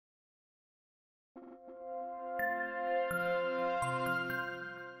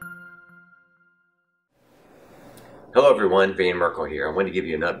Hello everyone, Merkle here. I want to give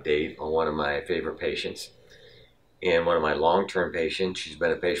you an update on one of my favorite patients and one of my long-term patients. She's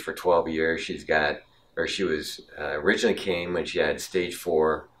been a patient for 12 years. She was originally came when she had stage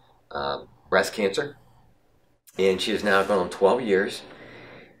 4 breast cancer, and she has now gone on 12 years.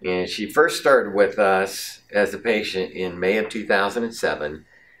 And she first started with us as a patient in May of 2007,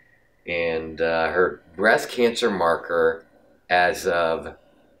 and her breast cancer marker as of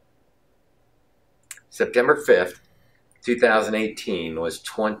September 5th 2018 was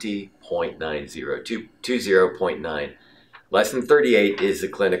 20.90, 20.9. Less than 38 is the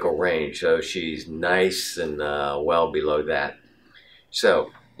clinical range, so she's nice and well below that.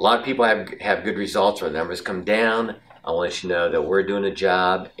 So a lot of people have good results. Our numbers come down. I want to let you know that we're doing a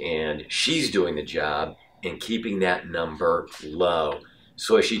job and she's doing the job in keeping that number low.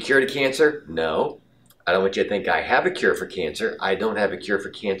 So is she cured of cancer? No. I don't want you to think I have a cure for cancer. I don't have a cure for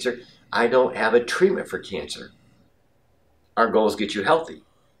cancer. I don't have a treatment for cancer. Our goal is to get you healthy.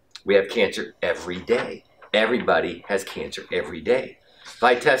 We have cancer every day. Everybody has cancer every day. If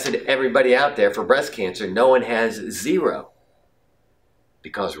I tested everybody out there for breast cancer, no one has zero,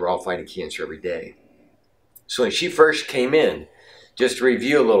 because we're all fighting cancer every day. So when she first came in, just to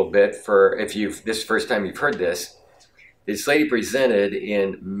review a little bit, for if this is the first time you've heard this lady presented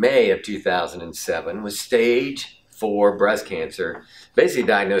in May of 2007 with stage 4 breast cancer, basically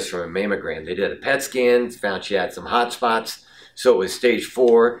diagnosed from a mammogram. They did a PET scan, found she had some hot spots, so it was stage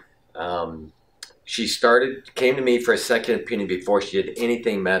 4. She came to me for a second opinion before she did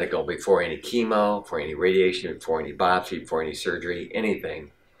anything medical, before any chemo, before any radiation, before any biopsy, before any surgery, anything.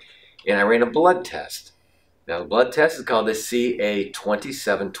 And I ran a blood test. Now the blood test is called the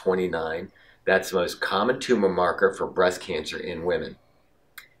CA2729. That's the most common tumor marker for breast cancer in women.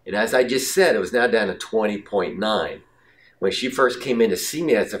 And as I just said, it was now down to 20.9. When she first came in to see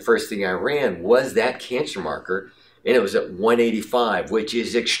me, that's the first thing I ran was that cancer marker, and it was at 185, which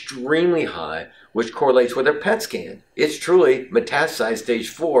is extremely high, which correlates with her PET scan. It's truly metastasized stage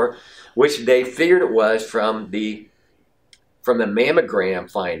 4, which they figured it was from the mammogram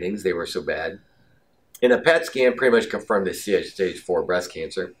findings. They were so bad. And a PET scan pretty much confirmed the stage 4 breast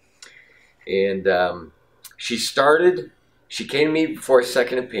cancer. And she came to me for a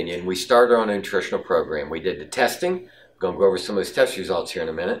second opinion. We started on a nutritional program. We did the testing. I'm going to go over some of those test results here in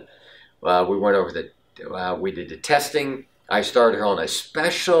a minute. We did the testing. I started her on a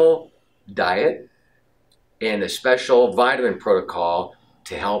special diet and a special vitamin protocol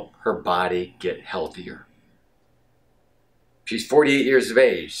to help her body get healthier. She's 48 years of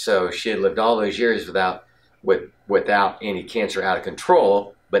age, so she had lived all those years without any cancer out of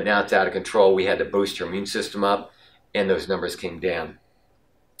control, but now it's out of control. We had to boost her immune system up, and those numbers came down.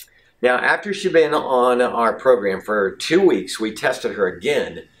 Now, after she'd been on our program for 2 weeks, we tested her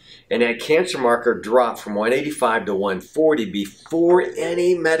again, and that cancer marker dropped from 185 to 140 before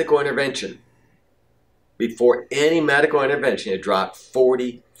any medical intervention. Before any medical intervention, it dropped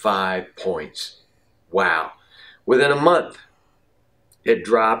 45 points. Wow. Within a month, it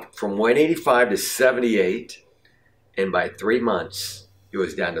dropped from 185 to 78, and by 3 months, it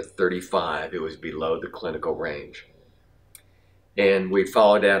was down to 35. It was below the clinical range. And we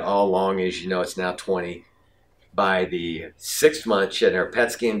followed that all along. As you know, it's now 20. By the 6th month, she had her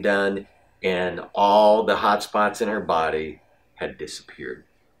PET scan done, and all the hot spots in her body had disappeared.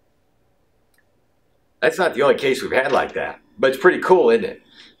 That's not the only case we've had like that, but it's pretty cool, isn't it?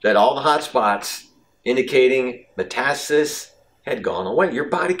 That all the hot spots indicating metastasis had gone away. Your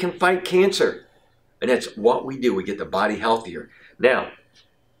body can fight cancer, and that's what we do. We get the body healthier. Now,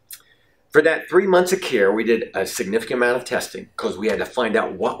 for that 3 months of care, we did a significant amount of testing because we had to find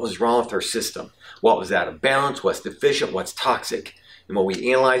out what was wrong with her system, what was out of balance, what's deficient, what's toxic. And when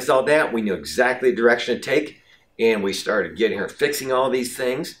we analyzed all that, we knew exactly the direction to take, and we started getting her fixing all these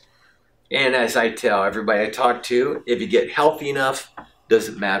things. And as I tell everybody I talk to, if you get healthy enough,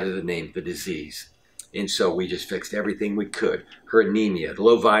 doesn't matter the name of the disease. And so we just fixed everything we could. Her anemia, the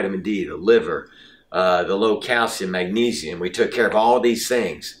low vitamin D, the liver, the low calcium, magnesium. We took care of all these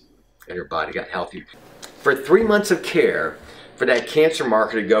things, and her body got healthier. For 3 months of care, for that cancer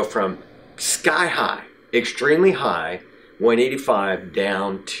marker to go from sky high, extremely high, 185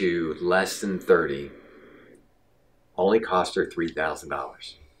 down to less than 30, only cost her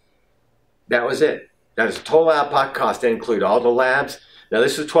 $3,000. That was it. That is a total out-of-pocket cost. That included all the labs. Now,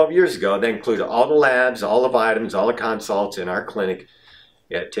 this was 12 years ago. That included all the labs, all the vitamins, all the consults in our clinic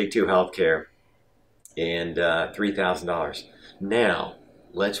at Take Two Healthcare, and $3,000. Now,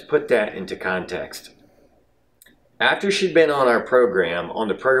 let's put that into context. After she'd been on our program, on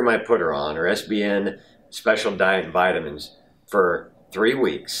the program I put her on, her SBN Special Diet and Vitamins, for 3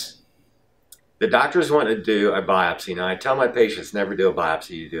 weeks, The doctors want to do a biopsy. Now, I tell my patients never do a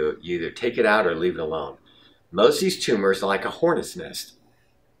biopsy. You either take it out or leave it alone. Most of these tumors are like a hornet's nest.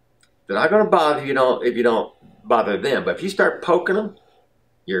 They're not going to bother you if you don't bother them. But if you start poking them,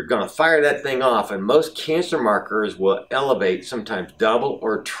 you're going to fire that thing off. And most cancer markers will elevate, sometimes double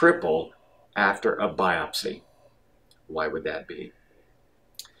or triple, after a biopsy. Why would that be?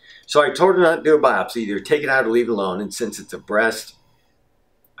 So I told her not to do a biopsy, either take it out or leave it alone. And since it's a breast,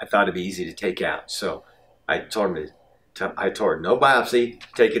 I thought it'd be easy to take out. So I told her no biopsy,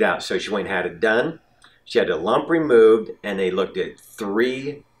 take it out. So she went and had it done. She had a lump removed, and they looked at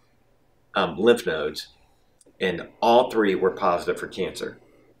 3 lymph nodes, and all 3 were positive for cancer.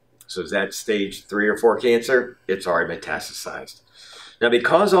 So is that stage 3 or 4 cancer? It's already metastasized. Now,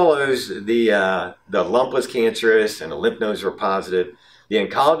 because all those, the lump was cancerous and the lymph nodes were positive, the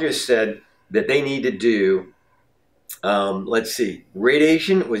oncologist said that they need to do,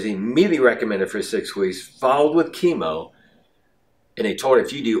 radiation was immediately recommended for 6 weeks, followed with chemo. And they told her,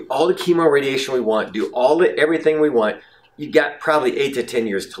 if you do all the chemo radiation we want, do everything we want, you got probably 8 to 10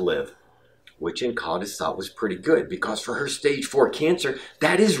 years to live, which oncologists thought was pretty good, because for her stage 4 cancer,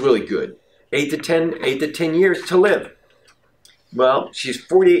 that is really good. 8 to 10 years to live. Well, she's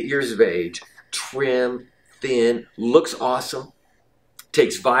 48 years of age, trim, thin, looks awesome,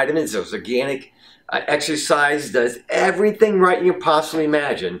 takes vitamins, is organic, exercise, does everything right you can possibly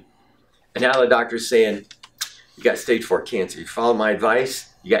imagine. And now the doctor's saying, you got stage 4 cancer. You follow my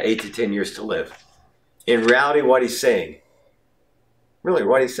advice, you got 8 to 10 years to live. In reality, what he's saying,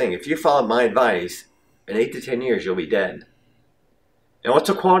 if you follow my advice, in 8 to 10 years, you'll be dead. And what's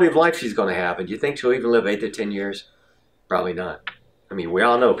the quality of life she's going to have? And do you think she'll even live 8 to 10 years? Probably not. I mean, we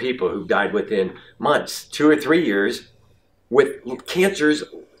all know people who died within months, 2 or 3 years, with cancers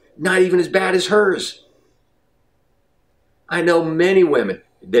not even as bad as hers. I know many women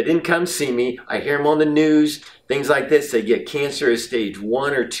that didn't come see me. I hear them on the news, things like this. They get cancer at stage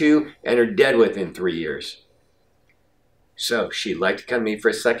 1 or 2 and are dead within 3 years. So she'd like to come to me for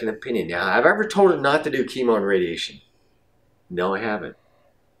a second opinion. Now, have I ever told her not to do chemo and radiation? No, I haven't.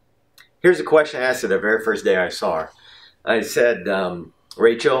 Here's a question I asked her the very first day I saw her. I said,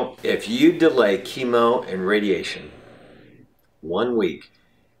 Rachel, if you delay chemo and radiation 1 week,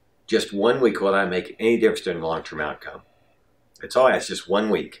 just 1 week, will that make any difference in the long-term outcome? That's all I asked, just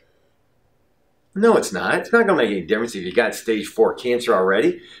 1 week. No, it's not. It's not going to make any difference if you got stage 4 cancer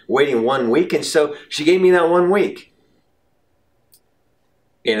already, waiting 1 week. And so she gave me that 1 week.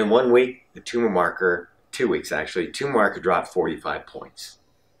 And in 1 week, the tumor marker, 2 weeks actually, tumor marker dropped 45 points.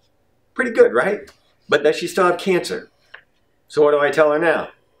 Pretty good, right? But does she still have cancer? So what do I tell her now?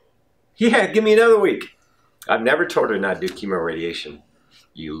 Yeah, give me another week. I've never told her not to do chemo radiation.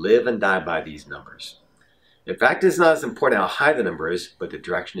 You live and die by these numbers. In fact, it's not as important how high the number is, but the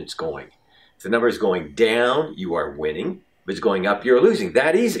direction it's going. If the number is going down, you are winning. If it's going up, you're losing.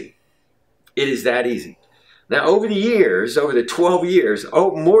 That easy. It is that easy. Now, over the years, over the 12 years,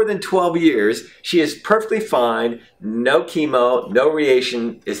 more than 12 years, she is perfectly fine. No chemo, no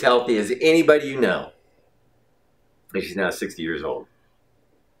radiation, as healthy as anybody you know. And she's now 60 years old.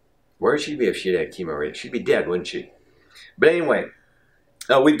 Where would she be if she had chemo radiation? She'd be dead, wouldn't she? But anyway,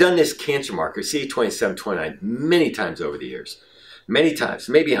 we've done this cancer marker, C2729, many times over the years. Many times,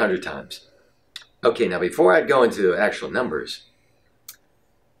 maybe 100 times. Okay, now before I go into the actual numbers,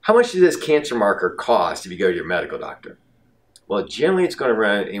 how much does this cancer marker cost if you go to your medical doctor? Well, generally it's going to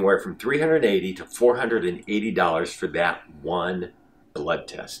run anywhere from $380 to $480 for that one blood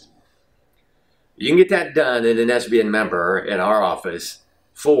test. You can get that done in an SBN member in our office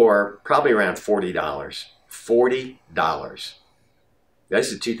for probably around $40. $40.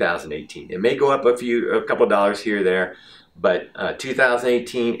 This is 2018. It may go up a couple dollars here or there, but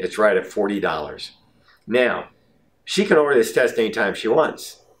 2018, it's right at $40. Now, she can order this test anytime she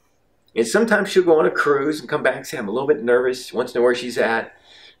wants. And sometimes she'll go on a cruise and come back and say, I'm a little bit nervous, she wants to know where she's at.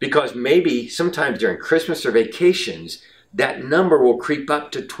 Because maybe sometimes during Christmas or vacations, that number will creep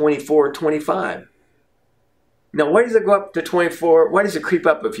up to 24 or 25. Now, why does it go up to 24? Why does it creep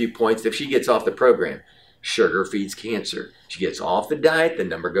up a few points if she gets off the program? Sugar feeds cancer. She gets off the diet, the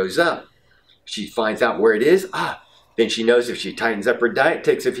number goes up. She finds out where it is. Then she knows if she tightens up her diet,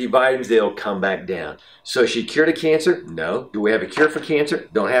 takes a few vitamins, they'll come back down. So is she cured of cancer? No. Do we have a cure for cancer?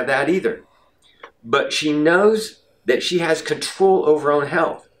 Don't have that either. But she knows that she has control over her own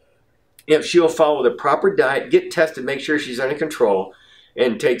health. If she'll follow the proper diet, get tested, make sure she's under control,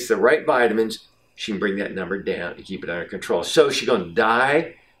 and takes the right vitamins, she can bring that number down and keep it under control. So is she going to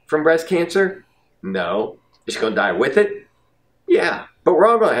die from breast cancer? No. Is she going to die with it? Yeah. But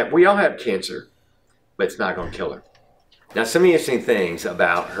we all have cancer, but it's not going to kill her. Now, some interesting things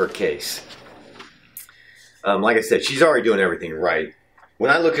about her case. Like I said, she's already doing everything right. When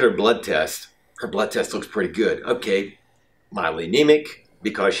I look at her blood test looks pretty good. Okay, mildly anemic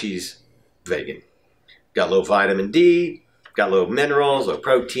because she's vegan. Got low vitamin D, got low minerals, low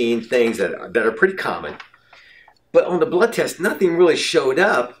protein, things that are pretty common. But on the blood test, nothing really showed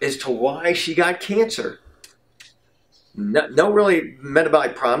up as to why she got cancer. No really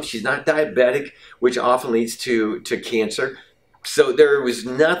metabolic problems. She's not diabetic, which often leads to cancer. So there was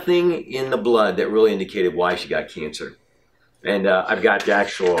nothing in the blood that really indicated why she got cancer. And I've got the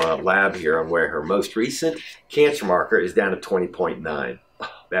actual lab here on where her most recent cancer marker is down to 20.9. Oh,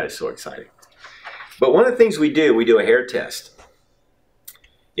 that is so exciting. But one of the things we do a hair test.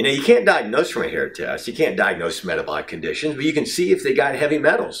 You know, you can't diagnose from a hair test. You can't diagnose metabolic conditions, but you can see if they got heavy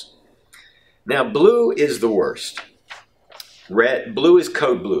metals. Now, blue is the worst. Blue is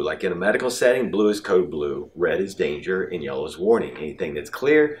code blue. Like in a medical setting, blue is code blue. Red is danger and yellow is warning. Anything that's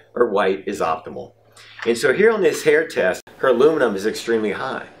clear or white is optimal. And so here on this hair test, her aluminum is extremely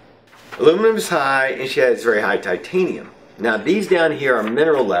high. Aluminum is high and she has very high titanium. Now these down here are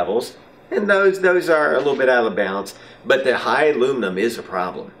mineral levels, and those are a little bit out of balance, but the high aluminum is a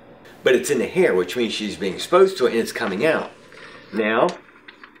problem. But it's in the hair, which means she's being exposed to it and it's coming out. Now,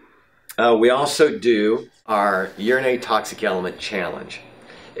 we also do our urinary toxic element challenge.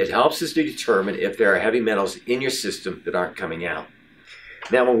 It helps us to determine if there are heavy metals in your system that aren't coming out.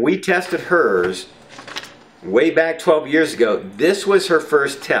 Now, when we tested hers way back 12 years ago, this was her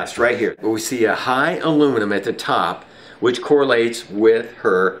first test right here, where we see a high aluminum at the top, which correlates with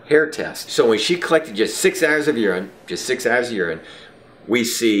her hair test. So when she collected just 6 hours of urine, we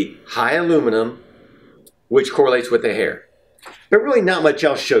see high aluminum, which correlates with the hair. But really not much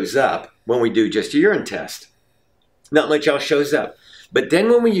else shows up when we do just a urine test. Not much else shows up. But then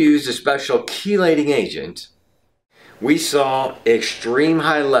when we used a special chelating agent, we saw extreme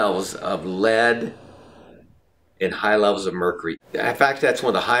high levels of lead and high levels of mercury. In fact, that's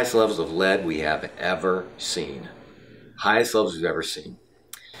one of the highest levels of lead we have ever seen. Highest levels we've ever seen.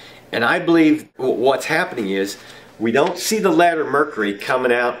 And I believe what's happening is we don't see the lead or mercury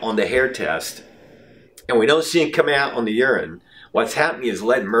coming out on the hair test, and we don't see it coming out on the urine. What's happening is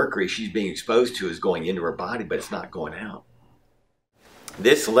lead and mercury she's being exposed to is going into her body, but it's not going out.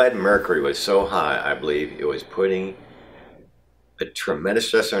 This lead and mercury was so high, I believe it was putting a tremendous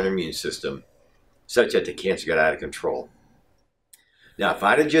stress on her immune system, such that the cancer got out of control. Now, if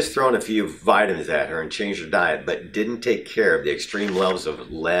I'd have just thrown a few vitamins at her and changed her diet, but didn't take care of the extreme levels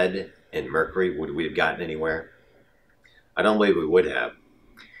of lead and mercury, would we have gotten anywhere? I don't believe we would have.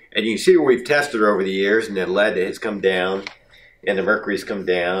 And you can see where we've tested her over the years, and the lead has come down, and the mercury's come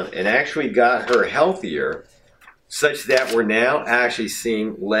down, and actually got her healthier, such that we're now actually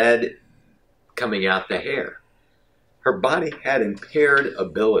seeing lead coming out the hair. Her body had impaired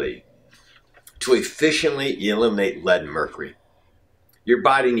ability to efficiently eliminate lead and mercury. Your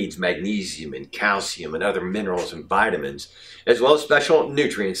body needs magnesium and calcium and other minerals and vitamins, as well as special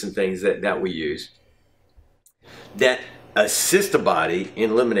nutrients and things that we use that assist the body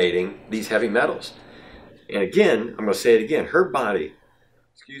in eliminating these heavy metals. And again, I'm going to say it again, her body,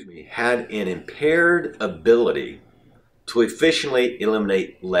 had an impaired ability to efficiently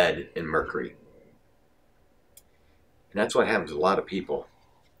eliminate lead and mercury. And that's what happens to a lot of people.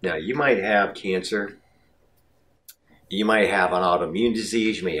 Now, you might have cancer, you might have an autoimmune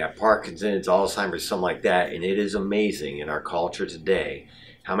disease, you may have Parkinson's, Alzheimer's, something like that, and it is amazing in our culture today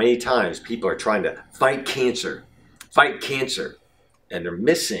how many times people are trying to fight cancer, and they're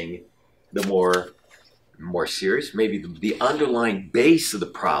missing the more serious, maybe the underlying base of the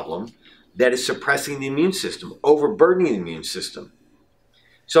problem that is suppressing the immune system, overburdening the immune system.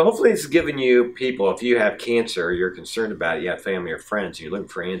 So hopefully it's given you people, if you have cancer, or you're concerned about it, you have family or friends, and you're looking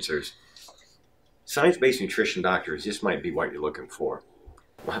for answers, science-based nutrition doctors, this might be what you're looking for.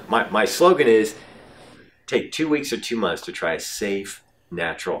 My slogan is, take 2 weeks or 2 months to try a safe,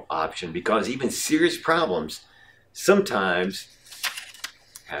 natural option, because even serious problems sometimes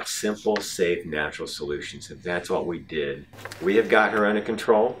have simple, safe, natural solutions. And that's what we did. We have got her under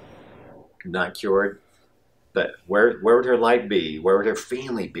control, not cured, but where would her life be? Where would her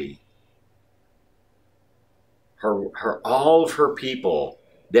family be? All of her people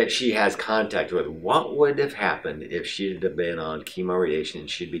that she has contact with, what would have happened if she'd have been on chemo radiation and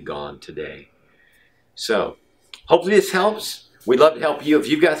she'd be gone today? So, hopefully this helps. We'd love to help you. If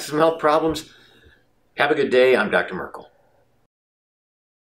you've got some health problems, have a good day. I'm Dr. Merkle.